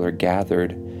people are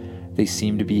gathered. They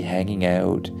seem to be hanging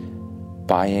out,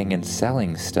 buying and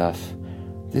selling stuff.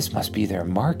 This must be their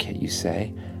market, you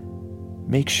say.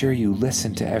 Make sure you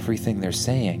listen to everything they're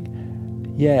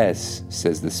saying. Yes,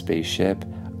 says the spaceship.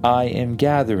 I am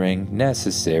gathering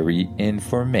necessary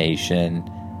information.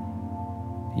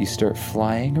 You start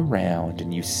flying around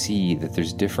and you see that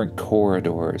there's different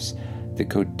corridors that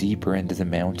go deeper into the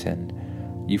mountain.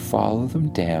 You follow them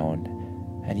down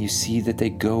and you see that they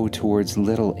go towards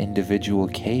little individual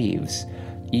caves.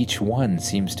 Each one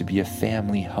seems to be a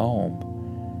family home.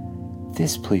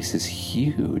 This place is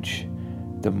huge.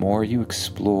 The more you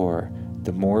explore,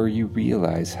 the more you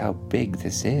realize how big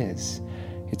this is.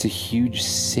 It's a huge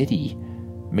city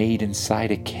made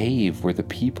inside a cave where the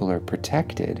people are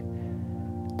protected.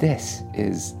 This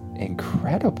is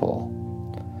incredible.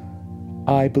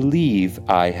 I believe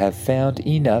I have found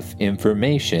enough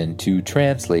information to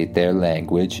translate their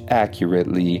language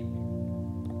accurately.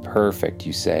 Perfect,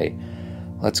 you say.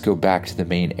 Let's go back to the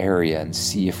main area and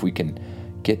see if we can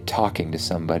get talking to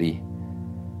somebody.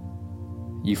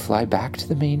 You fly back to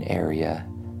the main area,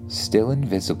 still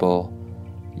invisible.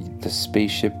 The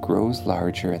spaceship grows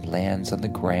larger and lands on the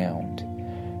ground.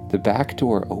 The back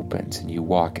door opens and you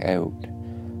walk out.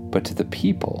 But to the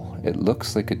people, it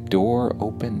looks like a door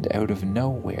opened out of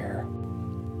nowhere.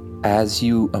 As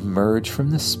you emerge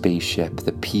from the spaceship,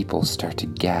 the people start to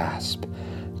gasp.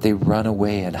 They run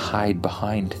away and hide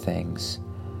behind things.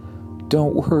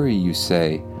 Don't worry, you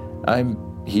say. I'm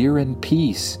here in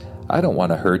peace. I don't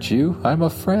want to hurt you. I'm a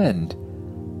friend.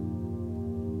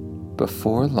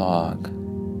 Before long,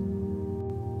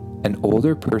 an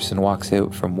older person walks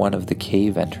out from one of the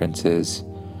cave entrances.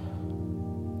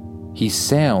 He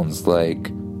sounds like,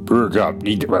 but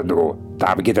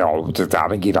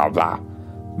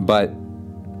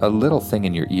a little thing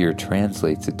in your ear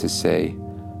translates it to say,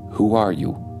 "Who are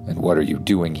you, and what are you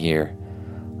doing here?"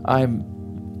 "I'm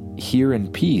here in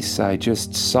peace. I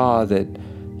just saw that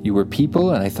you were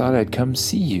people, and I thought I'd come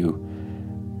see you."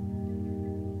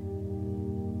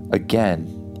 Again,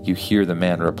 you hear the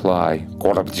man reply,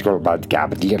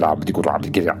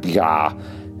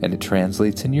 and it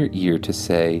translates in your ear to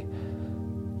say,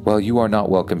 "Well, you are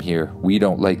not welcome here. We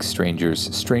don't like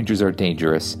strangers. Strangers are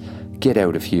dangerous. Get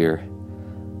out of here."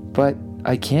 "But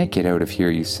I can't get out of here,"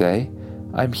 you say.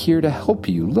 "I'm here to help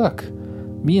you. Look,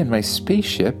 me and my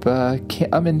spaceship,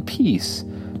 I'm in peace."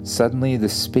 Suddenly, the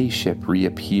spaceship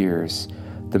reappears.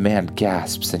 The man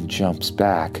gasps and jumps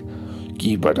back.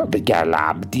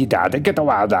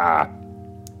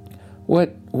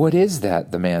 What is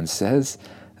that?" the man says.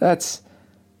 "That's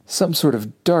some sort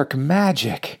of dark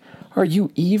magic. Are you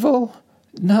evil?"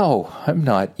 "No, I'm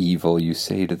not evil," you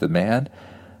say to the man.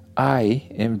 "I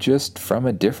am just from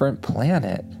a different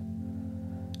planet."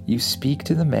 You speak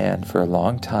to the man for a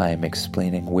long time,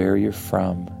 explaining where you're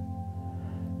from.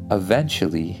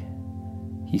 Eventually,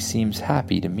 he seems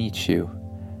happy to meet you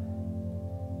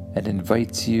and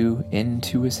invites you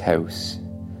into his house.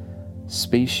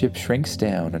 Spaceship shrinks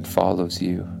down and follows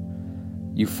you.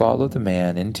 You follow the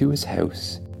man into his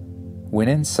house. When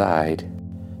inside,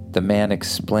 the man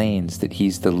explains that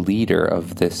he's the leader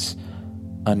of this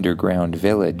underground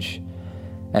village,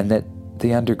 and that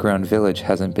the underground village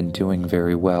hasn't been doing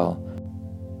very well.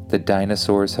 The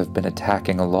dinosaurs have been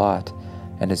attacking a lot,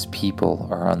 and his people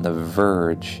are on the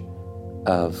verge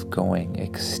of going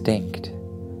extinct.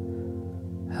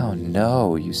 "Oh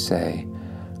no," you say.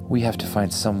 "We have to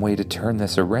find some way to turn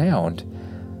this around.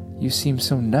 You seem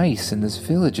so nice, and this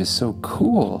village is so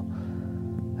cool.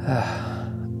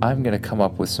 I'm going to come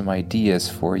up with some ideas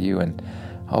for you, and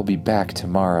I'll be back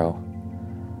tomorrow."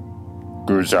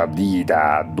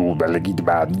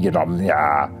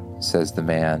 Says the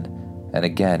man, and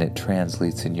again it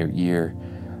translates in your ear,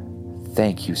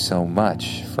 "Thank you so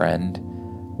much, friend.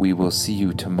 We will see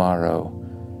you tomorrow.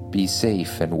 Be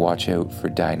safe and watch out for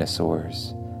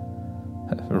dinosaurs."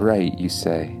 "Right," you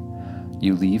say.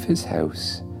 You leave his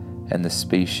house, and the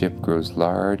spaceship grows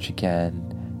large again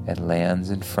and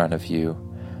lands in front of you.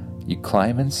 You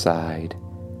climb inside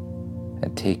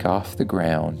and take off the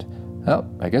ground. "Oh,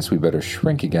 I guess we better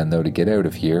shrink again, though, to get out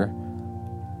of here."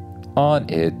 "On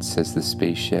it," says the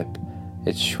spaceship.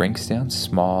 It shrinks down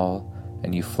small,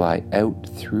 and you fly out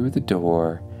through the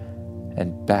door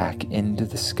and back into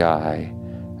the sky.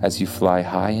 As you fly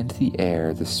high into the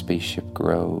air, the spaceship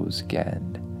grows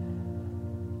again.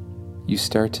 You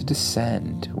start to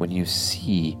descend when you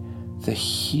see the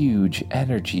huge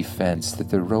energy fence that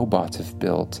the robots have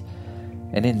built,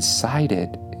 and inside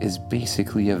it is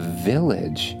basically a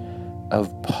village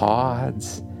of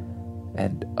pods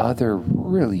and other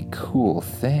really cool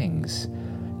things.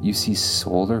 You see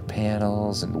solar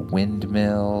panels and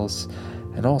windmills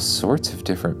and all sorts of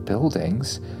different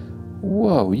buildings.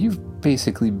 Whoa, you've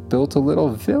basically built a little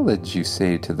village, you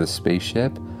say to the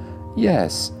spaceship.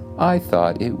 Yes, I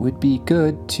thought it would be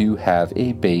good to have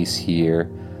a base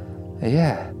here.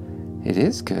 Yeah, it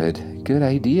is good. Good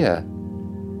idea.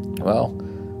 Well,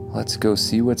 let's go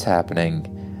see what's happening.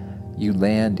 You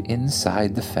land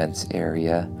inside the fence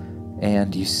area,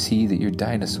 and you see that your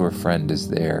dinosaur friend is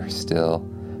there still,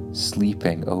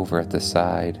 sleeping over at the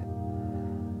side.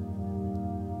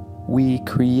 We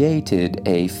created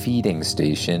a feeding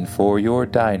station for your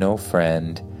dino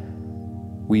friend.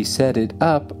 We set it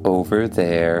up over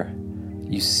there.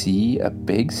 You see a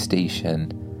big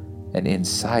station, and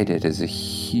inside it is a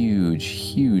huge,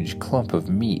 huge clump of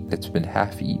meat that's been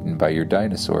half-eaten by your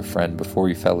dinosaur friend before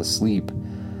he fell asleep.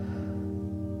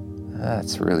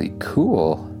 That's really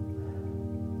cool.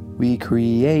 We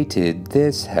created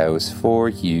this house for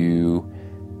you.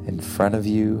 In front of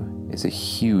you is a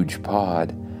huge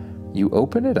pod. You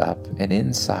open it up, and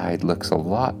inside looks a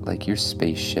lot like your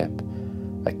spaceship.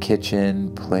 A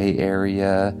kitchen, play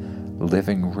area,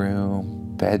 living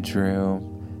room,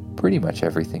 bedroom, pretty much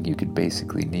everything you could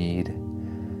basically need.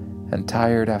 And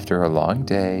tired after a long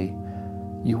day,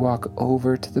 you walk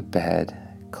over to the bed,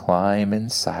 climb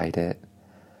inside it,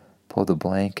 pull the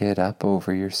blanket up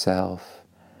over yourself,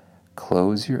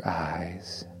 close your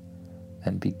eyes,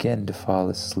 and begin to fall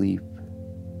asleep.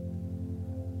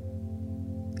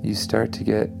 You start to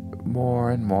get more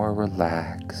and more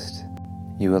relaxed.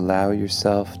 You allow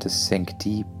yourself to sink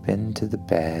deep into the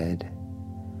bed.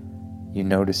 You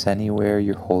notice anywhere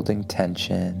you're holding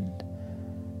tension,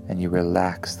 and you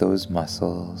relax those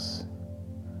muscles.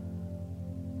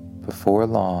 Before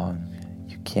long,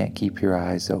 you can't keep your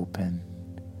eyes open.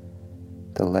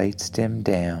 The lights dim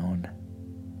down,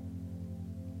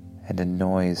 and a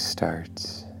noise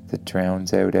starts that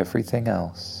drowns out everything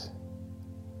else.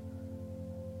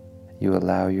 You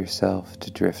allow yourself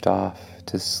to drift off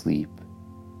to sleep.